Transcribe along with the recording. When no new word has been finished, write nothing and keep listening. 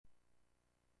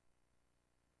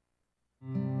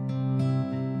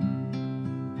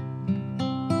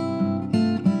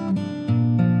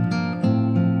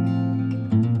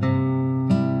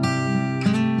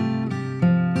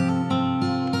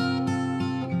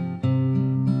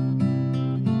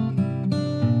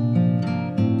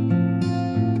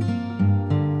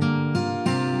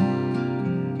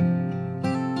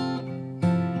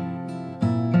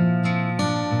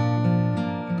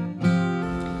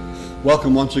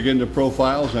Welcome once again to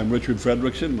Profiles. I'm Richard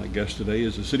Fredrickson. My guest today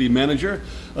is the city manager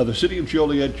of the city of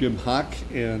Joliet, Jim Hock,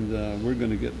 and we're going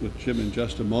to get with Jim in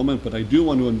just a moment, but I do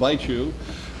want to invite you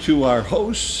to our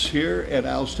hosts here at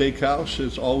Al's Steakhouse.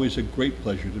 It's always a great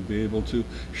pleasure to be able to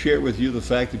share with you the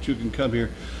fact that you can come here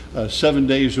 7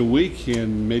 days a week,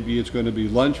 and maybe it's going to be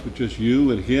lunch with just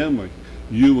you and him, or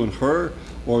you and her,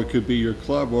 or it could be your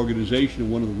club organization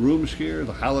in one of the rooms here.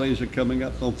 The holidays are coming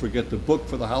up. Don't forget to book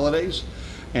for the holidays.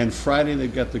 And Friday,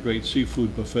 they've got the great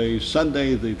seafood buffet.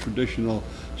 Sunday, the traditional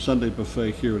Sunday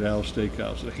buffet here at Al's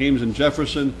Steakhouse at Hames and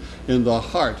Jefferson in the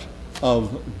heart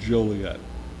of Joliet.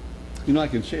 You know, I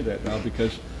can say that now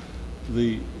because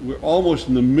we're almost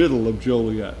in the middle of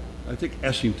Joliet. I think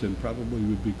Essington probably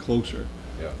would be closer.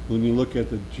 Yeah. When you look at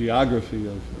the geography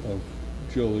of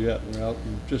Joliet, we're out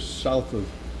just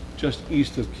just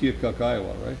east of Keokuk,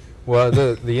 Iowa, right? Well,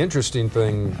 the interesting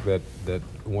thing that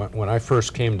when I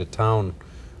first came to town,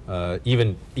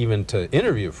 even to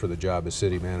interview for the job as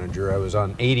city manager, I was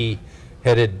on 80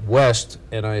 headed west,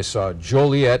 and I saw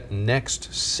Joliet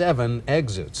next 7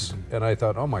 exits, and I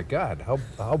thought, oh my God,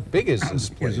 how big is this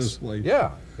place? Is this place?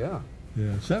 Yeah. Yeah,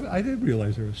 7. I didn't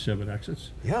realize there were 7 exits.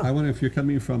 Yeah. I wonder if you're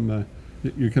coming from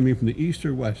the east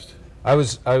or west. I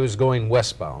was going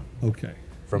westbound. Okay.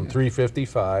 From Yeah.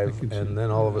 355, and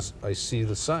then all of us, I see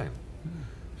the sign.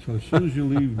 So as soon as you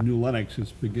leave New Lenox,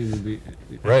 it's beginning to be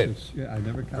Right. exits. Yeah, I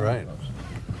never counted Right.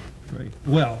 those. Great.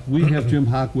 Well, we have Jim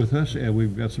Hock with us, and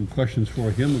we've got some questions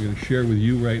for him. We're going to share with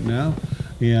you right now.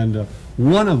 And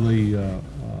one of the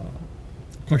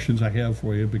questions I have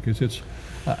for you, because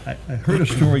I heard a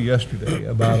story yesterday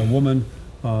about a woman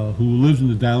who lives in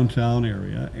the downtown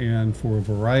area, and for a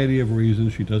variety of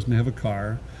reasons, she doesn't have a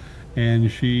car,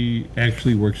 and she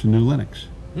actually works in New Lenox.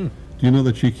 Do you know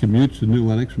that she commutes to New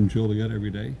Lenox from Joliet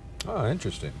every day? Oh,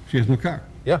 interesting. She has no car.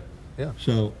 Yeah.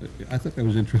 So I thought that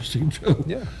was interesting too.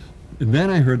 Yeah. And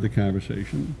then I heard the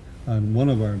conversation on one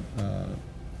of our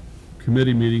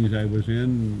committee meetings I was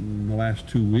in the last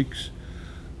 2 weeks.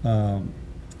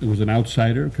 It was an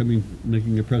outsider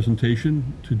making a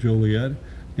presentation to Joliet,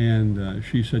 and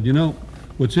she said, you know,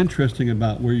 what's interesting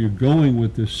about where you're going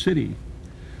with this city,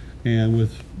 and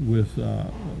with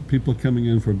people coming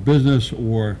in for business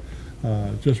or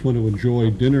just want to enjoy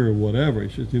dinner or whatever. He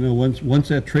says, you know, once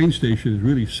that train station is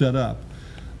really set up,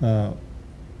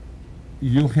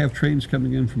 you'll have trains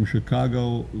coming in from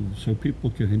Chicago, so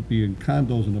people can be in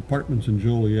condos and apartments in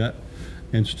Joliet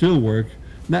and still work,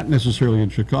 not necessarily in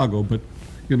Chicago, but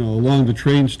you know, along the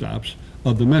train stops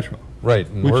of the metro. Right.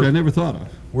 And which I never thought of.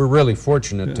 We're really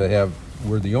fortunate to have,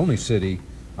 we're the only city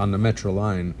on the Metro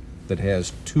line that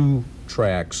has 2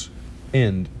 tracks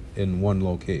end in one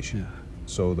location. Yeah.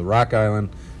 So the Rock Island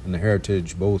and the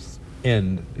Heritage both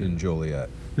end in Joliet.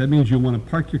 That means you want to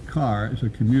park your car as a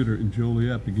commuter in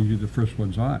Joliet because you're the first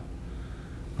ones on.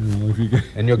 You know, if you get,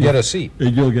 And you'll get a seat.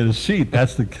 and you'll get a seat.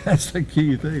 That's the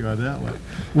key thing on that one.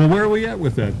 Well, where are we at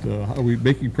with that? Are we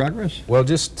making progress? Well,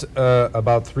 just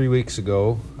about 3 weeks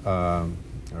ago,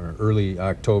 or early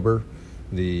October,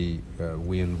 we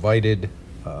invited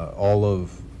all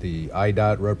of the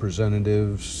IDOT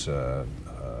representatives,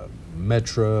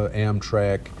 Metra,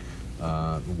 Amtrak,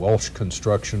 Walsh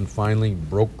Construction finally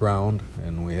broke ground,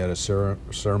 and we had a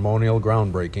ceremonial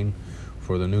groundbreaking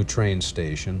for the new train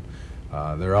station.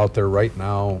 They're out there right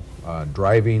now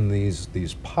driving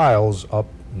these piles up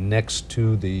next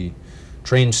to the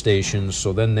train stations,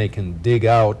 so then they can dig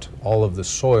out all of the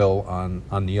soil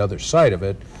on the other side of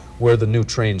it where the new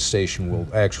train station will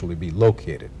actually be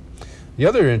located. The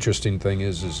other interesting thing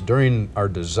is during our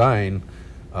design,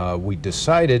 we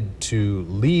decided to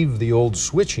leave the old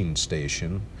switching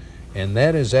station, and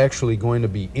that is actually going to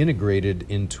be integrated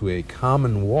into a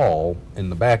common wall in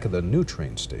the back of the new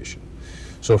train station.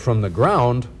 So from the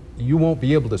ground, you won't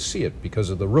be able to see it because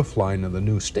of the roof line of the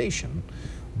new station,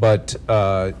 but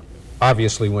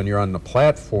obviously when you're on the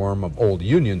platform of Old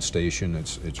Union Station,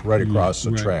 it's right across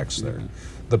the tracks there.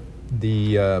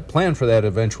 The plan for that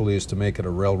eventually is to make it a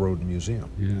railroad museum.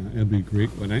 Yeah, it'd be great.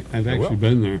 But I've actually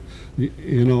been there.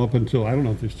 You know, up until, I don't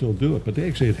know if they still do it, but they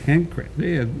actually had hand cranes.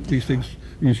 They had these things,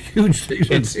 these huge things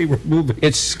that they were moving.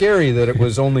 It's scary that it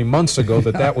was only months ago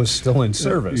that was still in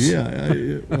service. Yeah.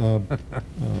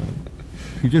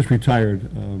 He just retired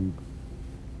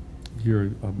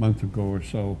here a month ago or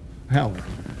so. Hal.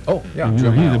 Oh, yeah. And, you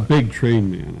know, Jim he's Allen. a big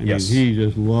train man. I Yes. mean, he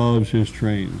just loves his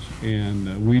trains.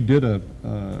 And we did a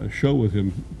show with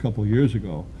him a couple of years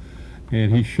ago,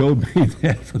 and he showed me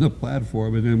that from the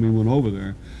platform, and then we went over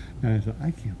there, and I said,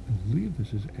 I can't believe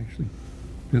this is actually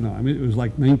You know, I mean, it was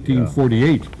like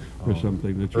 1948 or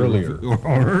something. That Earlier. or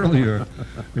earlier.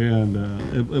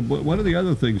 And one of the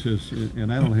other things is,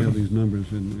 and I don't have these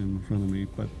numbers in front of me,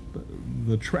 but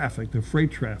the traffic, the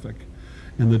freight traffic,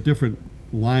 and the different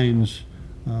lines,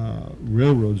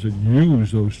 railroads that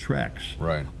use those tracks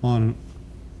Right. on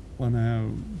a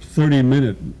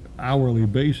 30-minute hourly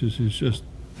basis is just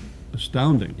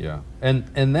astounding. Yeah,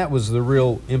 and that was the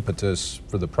real impetus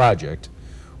for the project,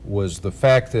 was the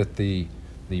fact that the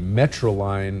Metro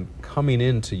line coming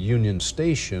into Union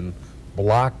Station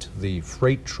blocked the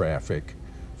freight traffic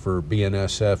for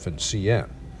BNSF and CN.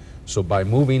 So by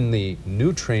moving the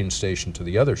new train station to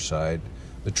the other side,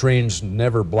 the trains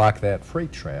never block that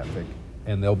freight traffic,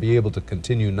 and they'll be able to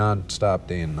continue nonstop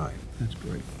day and night. That's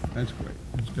great. That's great.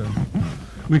 That's good.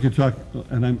 We could talk,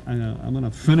 and I'm going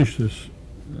to finish this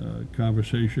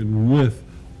conversation with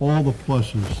all the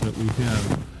pluses that we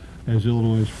have as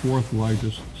Illinois' fourth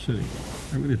largest city.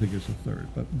 I really think it's the third,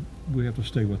 but we have to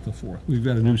stay with the fourth. We've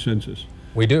got a new census.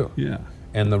 We do. Yeah.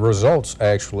 And the results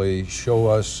actually show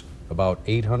us about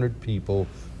 800 people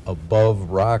above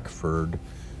Rockford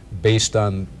based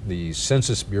on the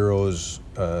Census Bureau's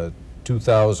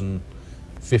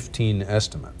 2015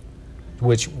 estimate,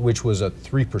 which was a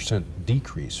 3%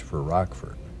 decrease for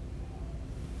Rockford.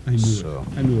 I knew So-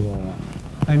 it. I knew it all along.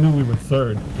 I knew we were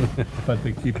third, but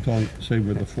they keep saying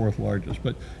we're the fourth largest.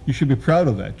 But you should be proud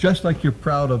of that, just like you're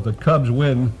proud of the Cubs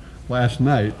win last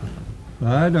night.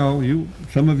 I know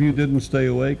some of you didn't stay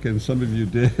awake, and some of you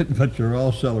did, but you're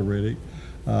all celebrating.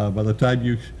 By the time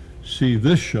you see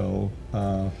this show,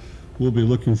 we'll be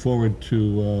looking forward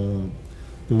to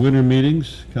the winter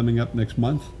meetings coming up next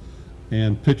month,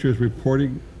 and pitchers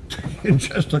reporting in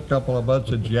just a couple of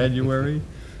months in January,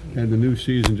 and the new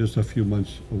season just a few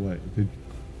months away.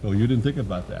 Oh, you didn't think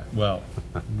about that? Well,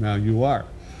 now you are.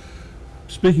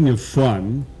 Speaking of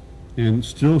fun, and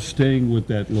still staying with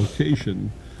that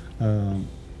location,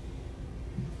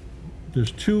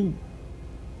 there's two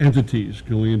entities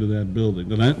going into that building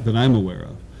that I'm aware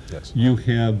of. Yes. You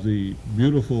have the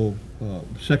beautiful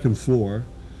second floor.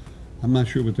 I'm not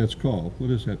sure what that's called.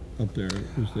 What is that up there?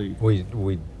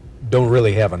 We don't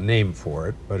really have a name for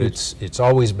it, but it's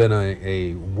always been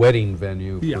a wedding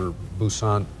venue Yeah. for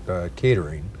Bussant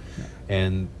Catering. Yeah.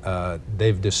 And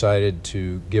they've decided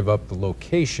to give up the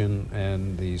location,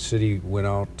 and the city went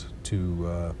out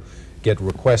to get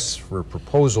requests for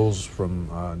proposals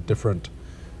from different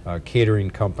catering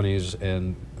companies,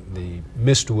 and the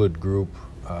Mistwood Group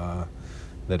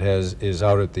that is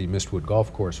out at the Mistwood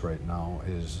Golf Course right now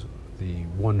is the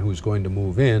one who's going to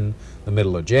move in the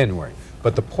middle of January.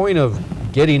 But the point of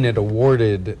getting it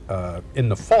awarded in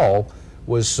the fall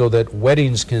was so that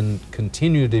weddings can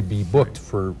continue to be booked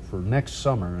for next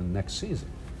summer and next season.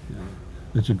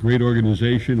 It's a great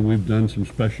organization. We've done some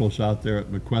specials out there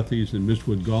at McQuethy's and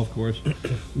Mistwood Golf Course.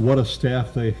 What a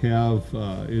staff they have.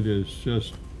 It is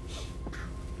just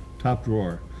top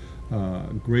drawer.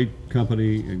 Great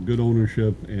company and good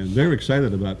ownership, and they're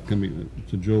excited about coming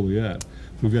to Joliet.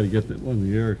 We've got to get that on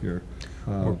the air here.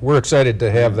 We're excited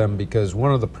to have them because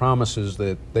one of the promises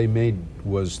that they made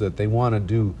was that they want to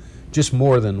do just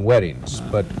more than weddings,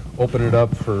 but open it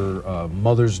up for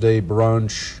Mother's Day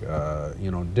brunch,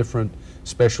 different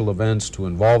special events to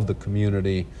involve the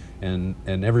community and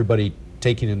everybody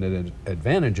taking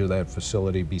advantage of that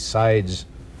facility besides,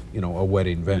 a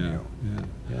wedding venue.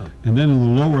 Yeah. And then in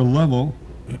the lower level,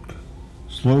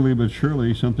 slowly but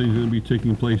surely, something's going to be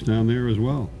taking place down there as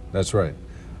well. That's right.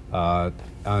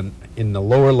 In the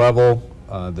lower level,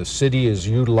 the city is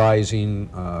utilizing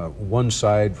one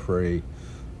side for a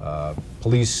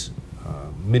police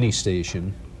mini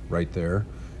station right there,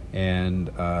 and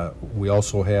we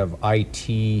also have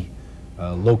IT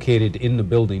located in the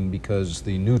building because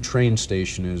the new train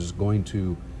station is going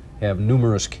to have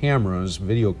numerous cameras,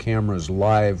 video cameras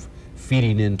live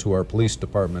feeding into our police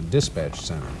department dispatch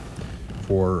center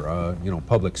for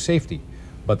public safety.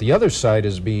 But the other side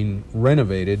is being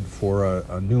renovated for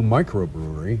a new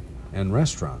microbrewery and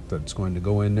restaurant that's going to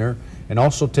go in there and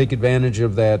also take advantage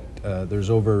of that. There's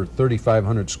over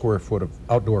 3,500 square foot of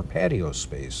outdoor patio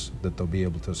space that they'll be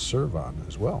able to serve on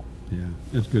as well. Yeah,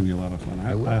 it's going to be a lot of fun.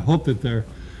 I hope that they're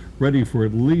ready for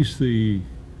at least the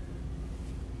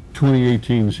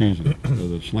 2018 season for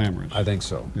the Slammers. I think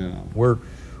so. Yeah.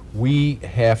 We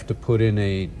have to put in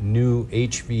a new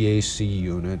HVAC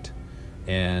unit,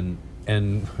 and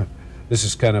this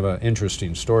is kind of an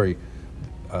interesting story.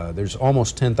 There's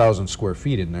almost 10,000 square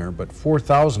feet in there, but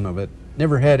 4,000 of it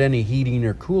never had any heating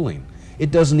or cooling. It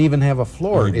doesn't even have a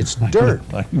floor. It's dirt.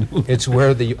 I know. It's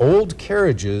where the old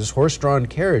carriages, horse-drawn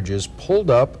carriages, pulled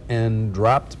up and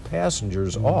dropped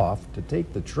passengers off to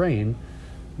take the train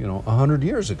 100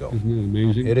 years ago. Isn't it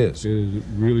amazing? It is. It is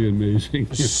really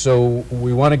amazing. So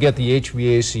we want to get the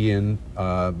HVAC in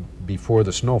before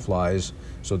the snow flies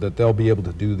so that they'll be able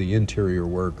to do the interior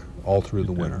work all through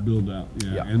the winter. Build out,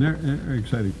 yeah. Yeah. And they're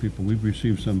exciting people. We've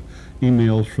received some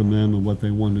emails from them of what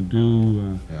they want to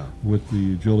do with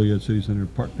the Joliet City Center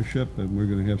partnership, and we're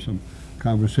going to have some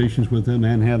conversations with them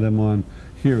and have them on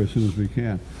here as soon as we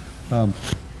can.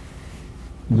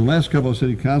 In the last couple of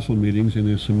city council meetings, and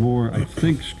there's some more, I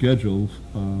think, scheduled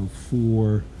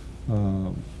for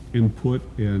input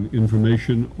and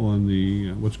information on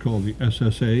the what's called the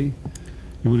SSA.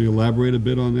 You want to elaborate a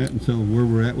bit on that and tell them where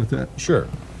we're at with that? Sure.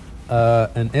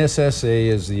 An SSA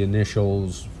is the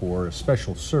initials for a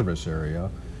special service area,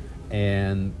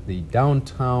 and the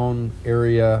downtown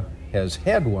area has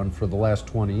had one for the last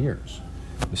 20 years.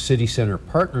 The City Center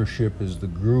Partnership is the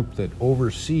group that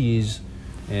oversees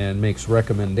and makes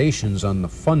recommendations on the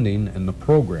funding and the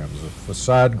programs, the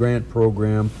facade grant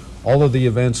program, all of the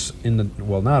events in the,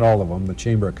 well, not all of them, the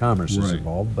Chamber of Commerce is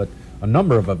involved, but a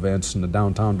number of events in the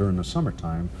downtown during the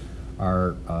summertime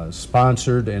are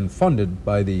sponsored and funded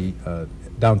by the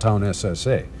downtown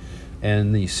SSA.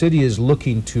 And the city is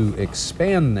looking to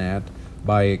expand that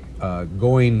by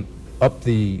going up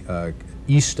the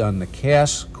east on the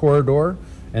Cass corridor,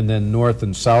 and then north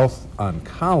and south on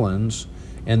Collins,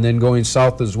 and then going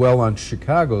south as well on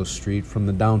Chicago Street from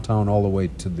the downtown all the way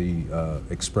to the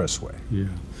expressway. Yeah.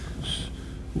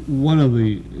 One of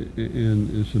the, and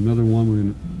it's another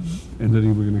one entity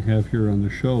we're going to have here on the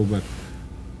show, but,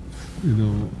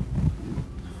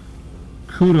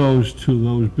 kudos to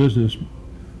those business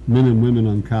men and women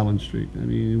on Collins Street. I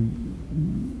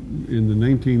mean, in the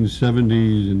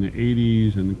 1970s and the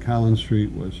 80s, and Collins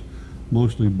Street was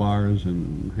mostly bars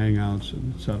and hangouts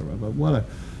and et cetera. But what a,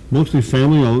 mostly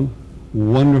family-owned,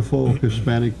 wonderful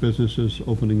Hispanic businesses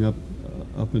opening up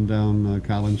up and down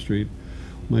Collins Street.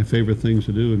 My favorite things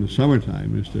to do in the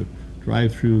summertime is to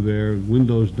drive through there,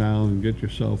 windows down, and get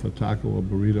yourself a taco, a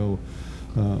burrito,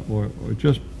 or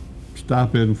just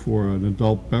stop in for an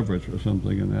adult beverage or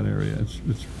something in that area.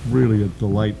 It's really a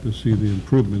delight to see the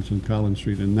improvements in Collins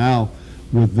Street. And now,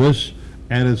 with this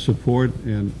added support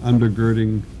and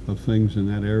undergirding of things in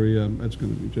that area, that's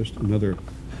going to be just another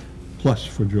plus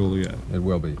for Joliet. It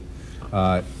will be.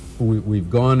 We've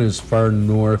gone as far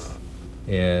north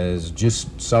as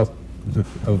just south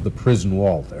of the prison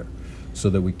wall there, so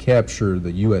that we capture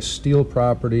the U.S. Steel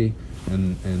property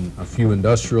and a few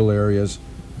industrial areas,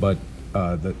 but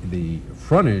the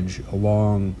frontage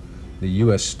along the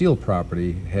U.S. Steel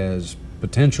property has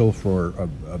potential for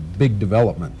a big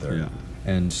development there. Yeah.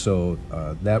 And so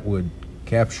that would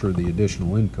capture the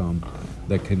additional income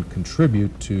that can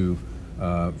contribute to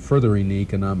furthering the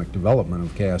economic development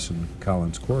of Cass and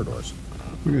Collins corridors.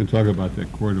 We're going to talk about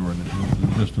that corridor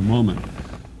in just a moment.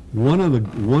 One of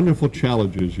the wonderful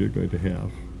challenges you're going to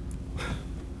have,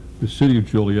 the city of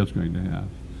Joliet's going to have,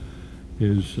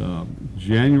 is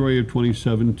January of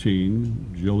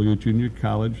 2017, Joliet Junior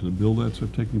College, the build-outs are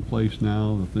taking place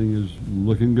now, the thing is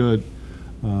looking good.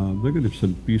 There are going to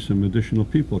be some additional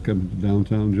people coming to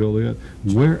downtown Joliet.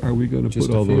 Where are we going to put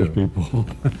all those people?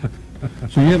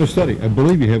 So you have a study. I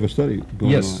believe you have a study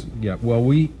going on. Yes, yeah. Well,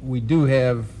 we do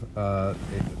have,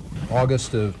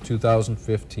 August of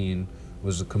 2015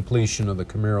 was the completion of the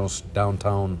Camaros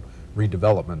downtown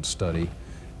redevelopment study,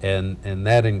 and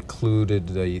that included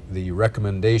the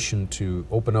recommendation to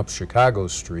open up Chicago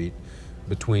Street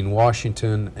between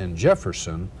Washington and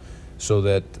Jefferson so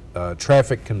that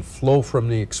traffic can flow from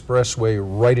the expressway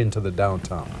right into the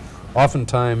downtown.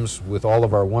 Oftentimes, with all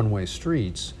of our one-way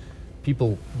streets,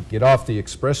 people get off the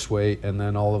expressway and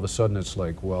then all of a sudden it's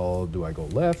like, well, do I go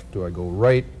left? Do I go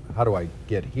right? How do I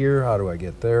get here? How do I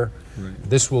get there? Right.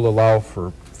 This will allow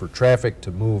for traffic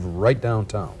to move right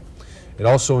downtown. It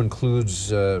also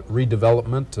includes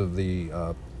redevelopment of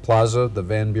the plaza, the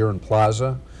Van Buren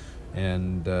Plaza,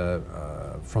 and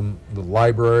from the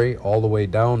library all the way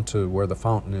down to where the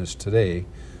fountain is today.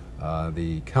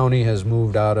 The county has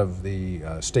moved out of the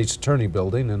State's Attorney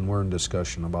building, and we're in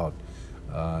discussion about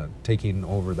taking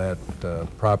over that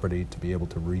property to be able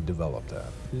to redevelop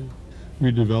that. Yeah.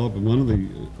 Redevelop, and one of the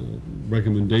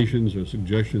recommendations or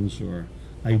suggestions or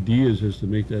ideas is to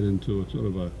make that into a sort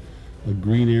of a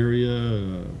green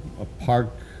area, a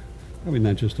park, probably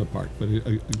not just a park, but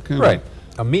a kind Right,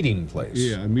 a meeting place.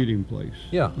 Yeah, a meeting place.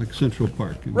 Yeah. Like Central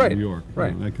Park in Right, New York.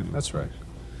 right, That kind of that's place.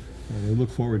 right. I look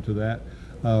forward to that.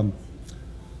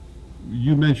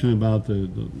 You mentioned about the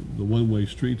one-way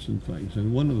streets and things,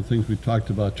 and one of the things we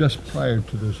talked about just prior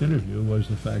to this interview was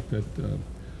the fact that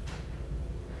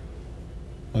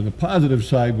on the positive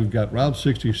side, we've got Route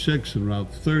 66 and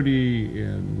Route 30,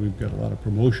 and we've got a lot of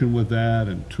promotion with that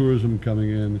and tourism coming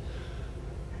in.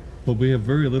 But we have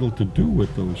very little to do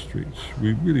with those streets.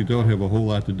 We really don't have a whole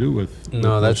lot to do with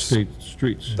those state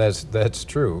streets. That's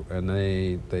true, and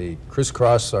they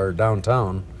crisscross our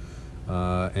downtown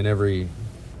in every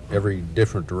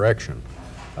different direction.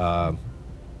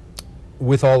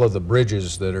 With all of the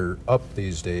bridges that are up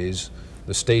these days,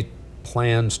 the state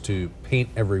plans to paint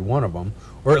every one of them,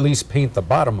 or at least paint the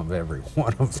bottom of every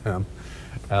one of them.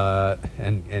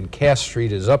 And Cass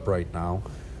Street is up right now.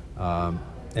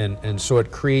 And so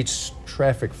it creates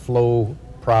traffic flow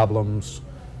problems,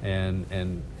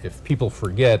 and if people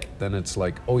forget, then it's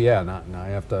like, oh yeah, now I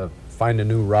have to find a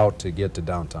new route to get to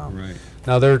downtown. Right.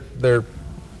 Now they're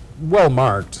well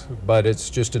marked, but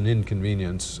it's just an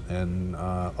inconvenience, and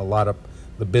a lot of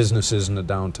the businesses in the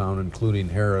downtown, including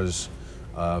Harrah's,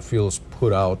 feels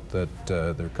put out that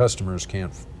their customers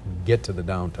can't get to the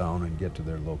downtown and get to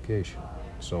their location.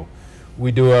 So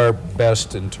we do our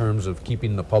best in terms of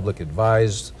keeping the public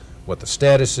advised what the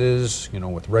status is,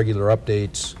 with regular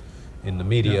updates in the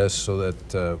media, so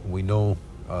that we know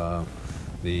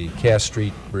the Cass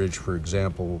Street Bridge, for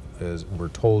example, as we're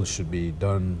told, should be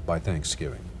done by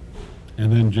Thanksgiving.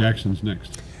 And then Jackson's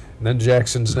next. And then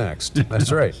Jackson's next.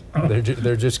 That's right.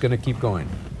 They're just going to keep going.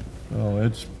 Oh,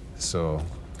 it's so.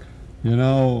 If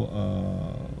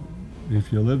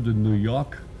you lived in New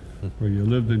York or you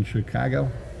lived in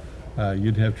Chicago,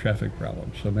 you'd have traffic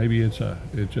problems. So maybe this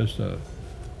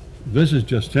is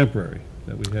just temporary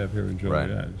that we have here in Joliet.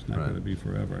 Right. It's not going to be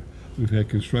forever. We've had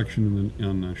construction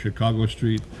on Chicago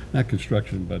Street, not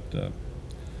construction, but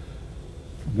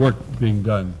work being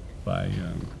done by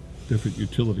different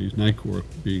utilities, NICOR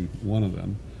being one of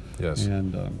them. Yes.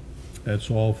 And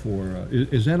that's all for,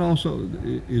 is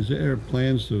there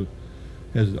plans to,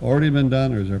 has it already been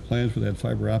done, or is there plans for that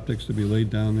fiber optics to be laid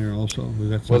down there also? Is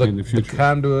that something in the future? The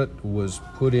conduit was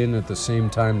put in at the same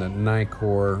time that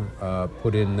NICOR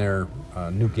put in their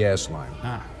new gas line.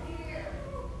 Ah.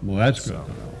 Well, that's good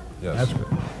to know. Yes. That's good.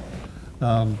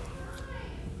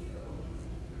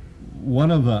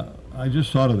 I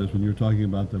just thought of this when you were talking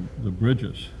about the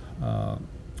bridges.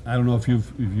 I don't know if you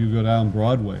go down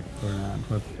Broadway or not,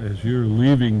 but as you're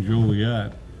leaving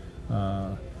Joliet,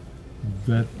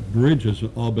 that bridge has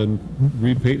all been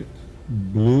repainted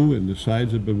blue, and the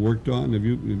sides have been worked on. Have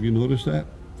you noticed that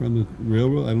from the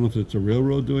railroad? I don't know if it's a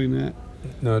railroad doing that.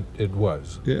 No, it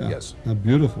was. Yeah. Yes.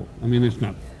 Beautiful. I mean, it's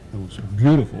not. I won't say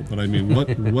beautiful, but I mean, what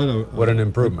an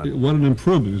improvement. What an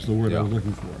improvement is the word I was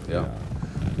looking for. Yeah.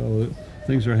 So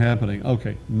things are happening.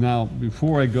 Okay. Now,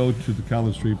 before I go to the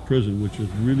Collins Street Prison, which is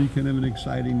really kind of an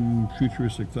exciting,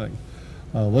 futuristic thing,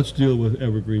 let's deal with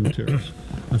Evergreen Terrace.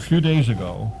 A few days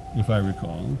ago, if I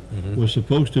recall, was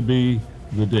supposed to be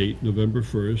the date, November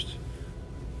 1st.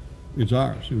 It's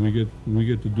ours, and we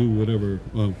get to do whatever,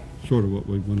 sort of what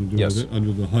we want to do with it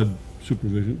under the HUD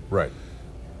supervision. Right.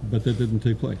 But that didn't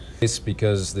take place. It's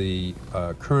because the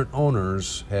current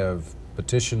owners have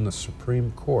petitioned the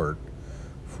Supreme Court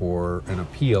for an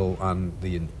appeal on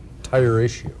the entire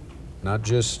issue, not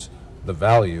just the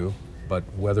value, but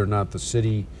whether or not the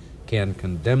city can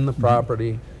condemn the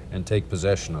property and take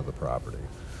possession of the property.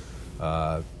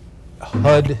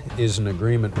 HUD is in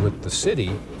agreement with the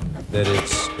city that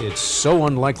it's so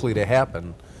unlikely to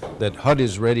happen that HUD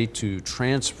is ready to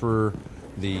transfer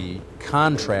the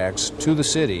contracts to the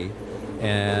city,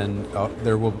 and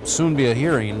there will soon be a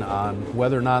hearing on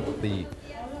whether or not the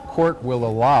court will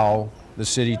allow the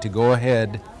city to go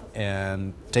ahead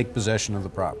and take possession of the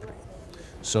property.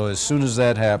 So as soon as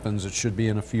that happens, it should be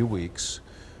in a few weeks,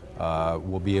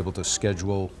 we'll be able to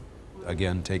schedule,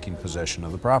 again, taking possession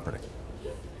of the property.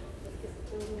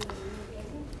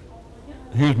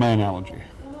 Here's my analogy.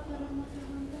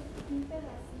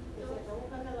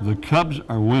 The Cubs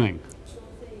are winning,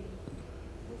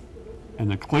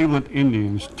 and the Cleveland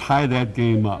Indians tie that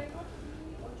game up.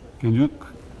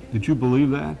 Did you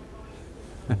believe that?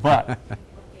 But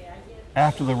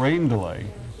after the rain delay,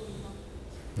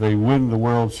 they win the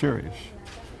World Series.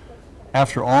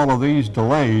 After all of these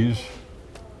delays,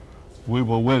 we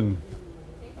will win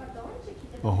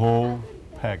the whole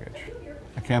package.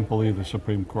 I can't believe the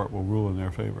Supreme Court will rule in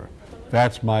their favor.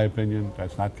 That's my opinion.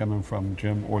 That's not coming from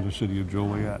Jim or the city of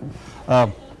Joliet.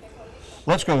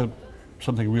 Let's go to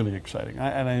something really exciting,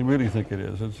 and I really think it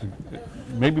is.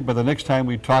 Maybe by the next time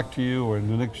we talk to you, or in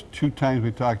the next 2 times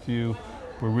we talk to you,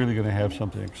 we're really going to have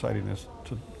something exciting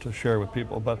to share with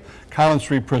people. But Collins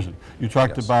Street Prison, you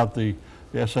talked about the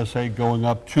SSA going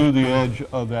up to the edge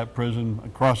of that prison,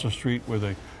 across the street where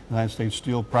the United States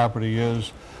Steel property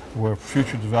is, where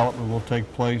future development will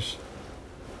take place.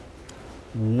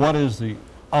 what is the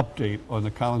update on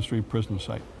the Collins Street prison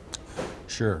site?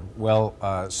 Sure. Well,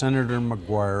 Senator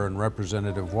McGuire and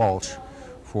Representative Walsh,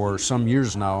 for some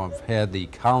years now, have had the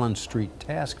Collins Street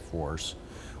Task Force,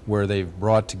 where they've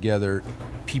brought together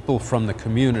people from the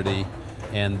community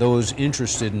and those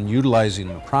interested in utilizing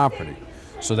the property.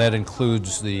 So that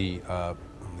includes the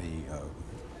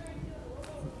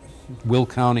Will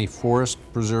County Forest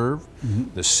Preserve,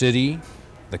 the city,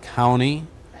 the county,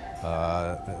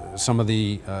 some of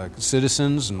the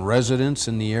citizens and residents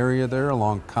in the area there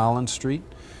along Collins Street.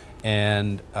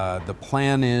 And the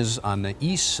plan is on the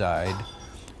east side,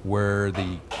 where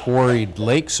the quarried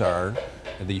lakes are,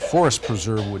 the Forest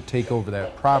Preserve would take over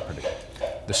that property.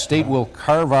 The state will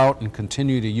carve out and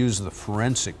continue to use the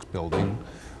forensics building,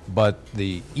 but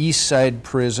the east side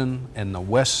prison and the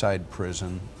west side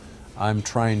prison, I'm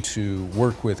trying to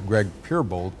work with Greg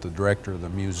Peerbolt, the director of the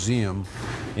museum,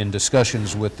 in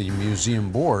discussions with the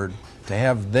museum board to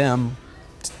have them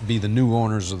be the new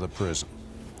owners of the prison.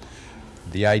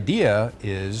 The idea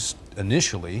is,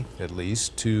 initially at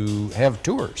least, to have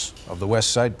tours of the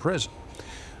west side prison.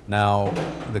 Now,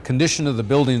 the condition of the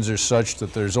buildings are such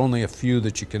that there's only a few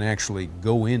that you can actually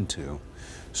go into.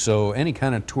 So any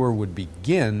kind of tour would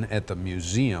begin at the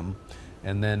museum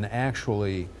and then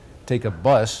actually take a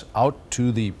bus out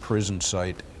to the prison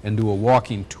site and do a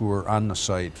walking tour on the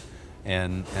site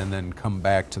and then come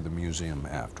back to the museum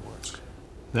afterwards.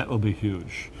 That will be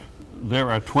huge. There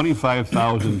are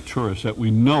 25,000 tourists that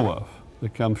we know of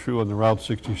that come through on the Route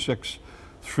 66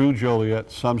 through Joliet.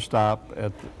 Some stop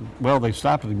at, well, they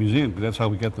stop at the museum because that's how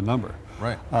we get the number.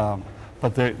 Right.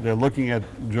 But they're looking at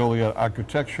Joliet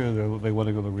architecture. They want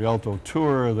to go to the Rialto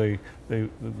tour.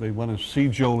 They want to see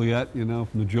Joliet, you know,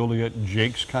 from the Joliet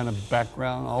Jakes kind of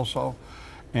background also.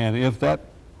 And if that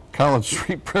Collins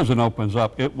Street prison opens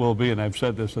up, it will be, and I've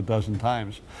said this a dozen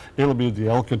times, it'll be the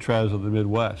Alcatraz of the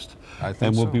Midwest. I think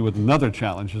and we'll so. be with another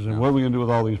challenge, is what are we going to do with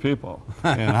all these people?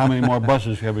 And how many more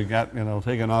buses have we got, you know,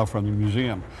 taken off from the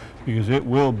museum? Because it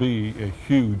will be a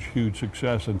huge, huge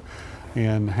success.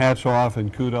 And hats off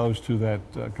and kudos to that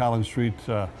Collins Street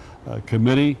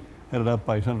committee headed up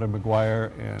by Senator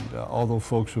McGuire and all those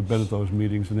folks who've been at those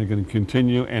meetings, and they're going to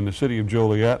continue. And the city of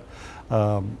Joliet,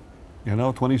 you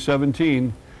know,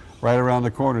 2017, right around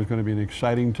the corner, is going to be an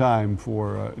exciting time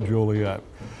for Joliet.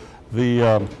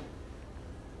 We're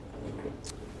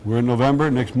in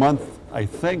November, next month, I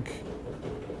think.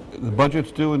 The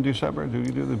budget's due in December. Do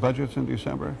you do the budgets in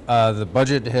December? The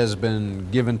budget has been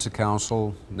given to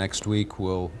council. Next week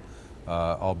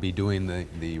I'll be doing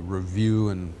the review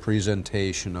and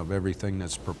presentation of everything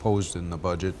that's proposed in the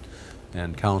budget,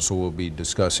 and council will be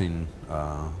discussing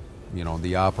you know,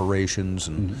 the operations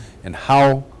and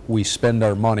how we spend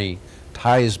our money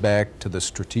ties back to the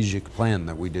strategic plan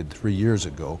that we did 3 years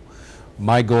ago.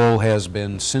 My goal has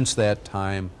been, since that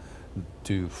time,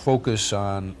 to focus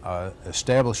on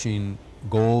establishing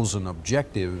goals and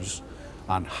objectives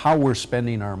on how we're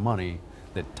spending our money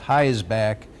that ties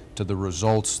back to the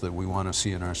results that we want to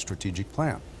see in our strategic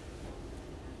plan.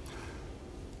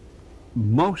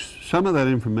 Some of that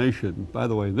information, by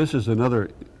the way, this is another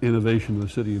innovation of the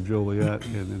city of Joliet,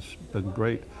 and it's been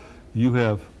great. You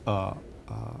have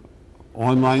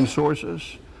online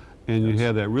sources, and you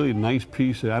have that really nice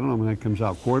piece, I don't know when that comes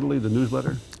out, quarterly, the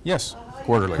newsletter? Yes,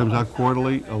 quarterly. Comes out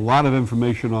quarterly, a lot of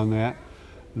information on that.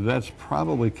 That's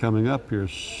probably coming up here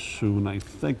soon, I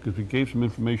think, because we gave some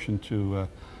information to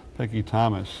Peggy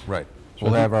Thomas. Right. So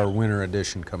We'll have our winter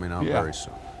edition coming out very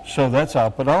soon. So that's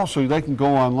out, but also they can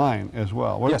go online as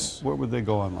well. Yes. Where would they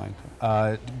go online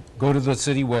to? Go to the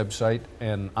city website,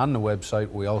 and on the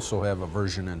website we also have a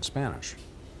version in Spanish.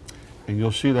 And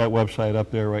you'll see that website up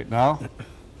there right now.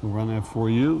 We'll run that for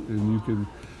you, and you can,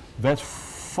 that's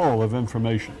full of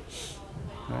information,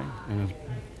 okay? And it's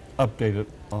updated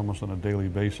almost on a daily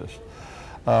basis.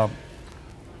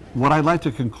 What I'd like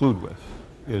to conclude with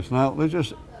is, now let's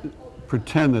just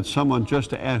pretend that someone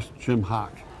just asked Jim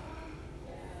Hock,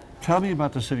 tell me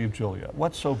about the city of Joliet.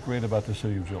 What's so great about the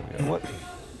city of Joliet? What,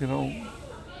 you know,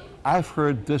 I've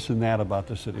heard this and that about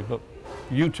the city, but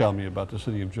you tell me about the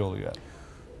city of Joliet.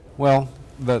 Well,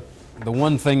 the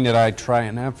one thing that I try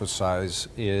and emphasize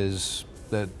is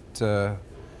that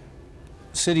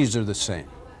cities are the same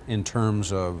in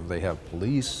terms of they have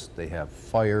police, they have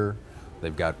fire,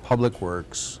 they've got public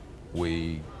works,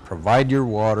 we provide your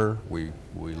water, we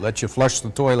let you flush the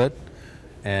toilet,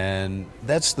 and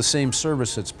that's the same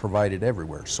service that's provided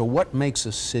everywhere. So what makes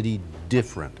a city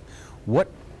different?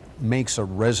 What makes a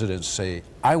resident say,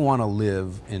 I want to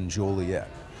live in Joliet?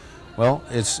 Well,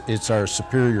 it's our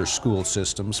superior school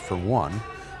systems, for one.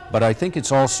 but I think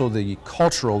it's also the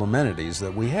cultural amenities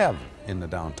that we have in the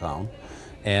downtown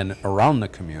and around the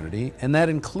community, and that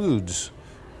includes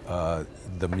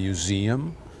the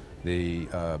museum,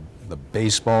 the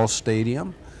baseball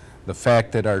stadium, the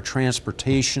fact that our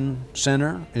transportation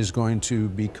center is going to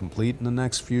be complete in the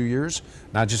next few years,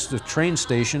 not just a train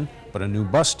station, but a new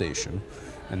bus station.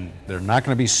 And they're not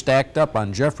going to be stacked up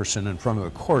on Jefferson in front of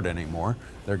the court anymore.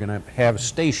 They're going to have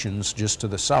stations just to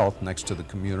the south next to the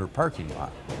commuter parking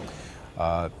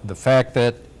lot. The fact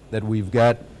that we've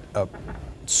got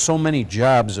so many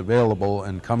jobs available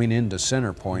and coming into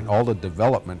Center Point, all the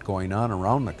development going on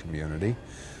around the community,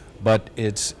 but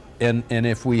it's and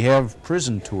if we have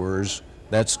prison tours,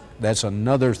 that's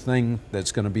another thing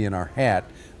that's going to be in our hat.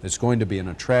 That's going to be an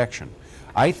attraction.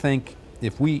 I think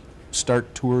if we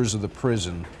start tours of the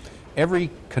prison,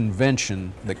 every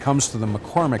convention that comes to the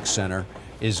McCormick Center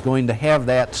is going to have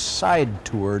that side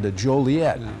tour to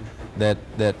Joliet,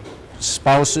 that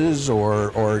spouses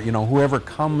or you know, whoever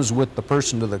comes with the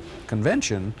person to the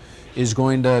convention is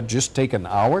going to just take an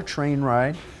hour train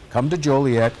ride, come to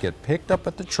Joliet, get picked up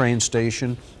at the train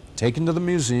station, taken to the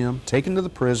museum, taken to the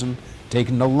prison,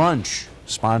 taken to lunch,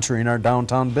 sponsoring our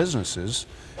downtown businesses,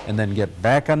 and then get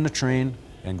back on the train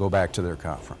and go back to their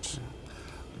conference.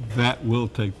 That will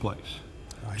take place.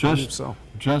 I believe so.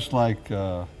 Just like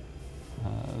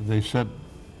they said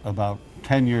about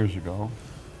 10 years ago,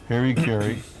 Harry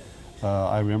Carey,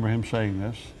 I remember him saying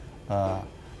this,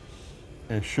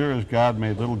 as sure as God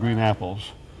made little green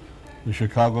apples, the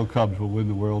Chicago Cubs will win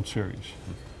the World Series.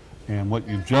 And what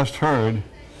you've just heard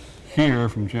here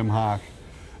from Jim Hock,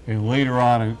 and later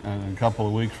on in a couple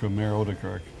of weeks from Mayor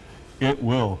Odekirk, it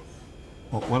will,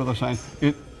 well, what are the signs?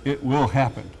 It will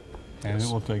happen, and Yes.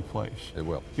 it will take place. It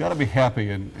will. You ought to be happy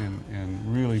and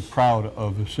really proud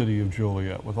of the city of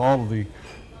Joliet with all of the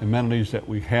amenities that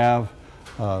we have,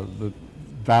 the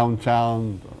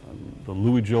downtown, the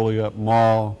Louis Joliet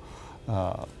Mall,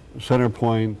 Center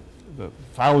Point, the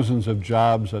thousands of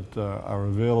jobs that are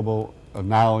available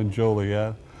now in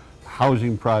Joliet,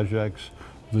 housing projects,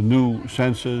 the new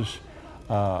census.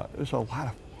 There's a lot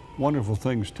of wonderful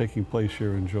things taking place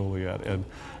here in Joliet. And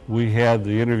we had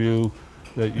the interview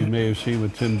that you may have seen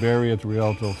with Tim Berry at the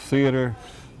Rialto Theater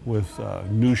with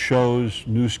new shows,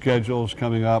 new schedules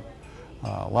coming up,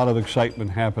 a lot of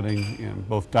excitement happening in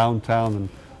both downtown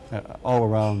and all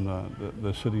around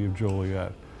the city of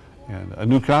Joliet. And a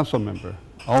new council member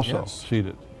also Yes.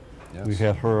 seated. Yes. We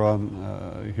had her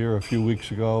on here a few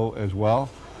weeks ago as well.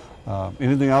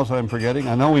 Anything else that I'm forgetting?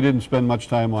 I know we didn't spend much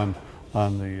time on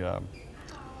the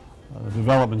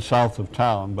development south of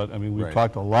town, but I mean, we've Right.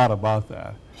 talked a lot about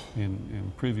that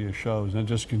in previous shows, and it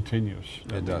just continues.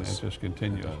 It does. It just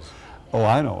continues. It does. Oh,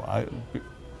 I know.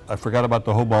 I forgot about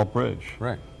the Hobart Bridge.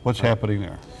 Right. What's happening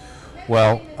there?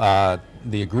 Well,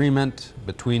 the agreement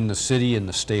between the city and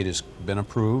the state has been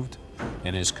approved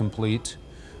and is complete.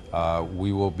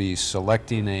 We will be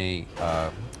selecting a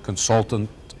consultant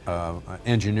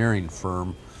engineering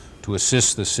firm to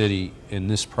assist the city in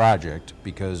this project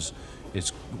because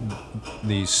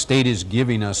the state is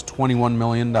giving us $21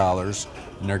 million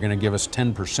and they're going to give us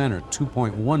 10% or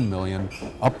 $2.1 million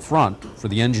up front for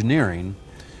the engineering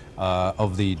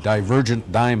of the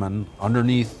divergent diamond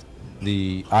underneath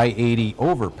the I-80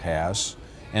 overpass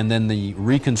and then the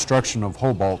reconstruction of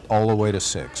Hobart all the way to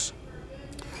 6.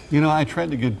 You know, I tried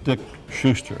to get Dick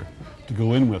Schuster to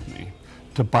go in with me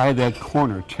to buy that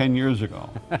corner 10 years ago.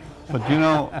 But you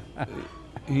know,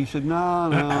 he said, no.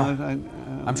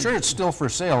 I'm sure it's still for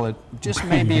sale. It just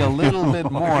may be a little bit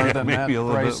more than that maybe a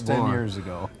little price bit 10 more. years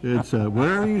ago. It's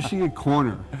wherever you see a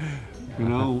corner, you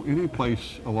know, any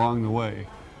place along the way.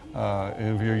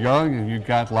 If you're young and you've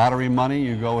got lottery money,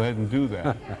 you go ahead and do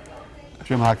that.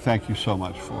 Jim Hock, thank you so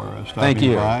much for stopping Thank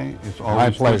you. by. It's My always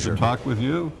good pleasure. to talk with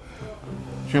you.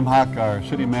 Jim Hock, our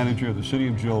city manager of the city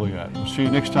of Joliet. We'll see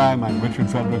you next time. I'm Richard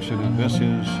Fredrickson, and this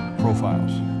is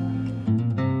Profiles.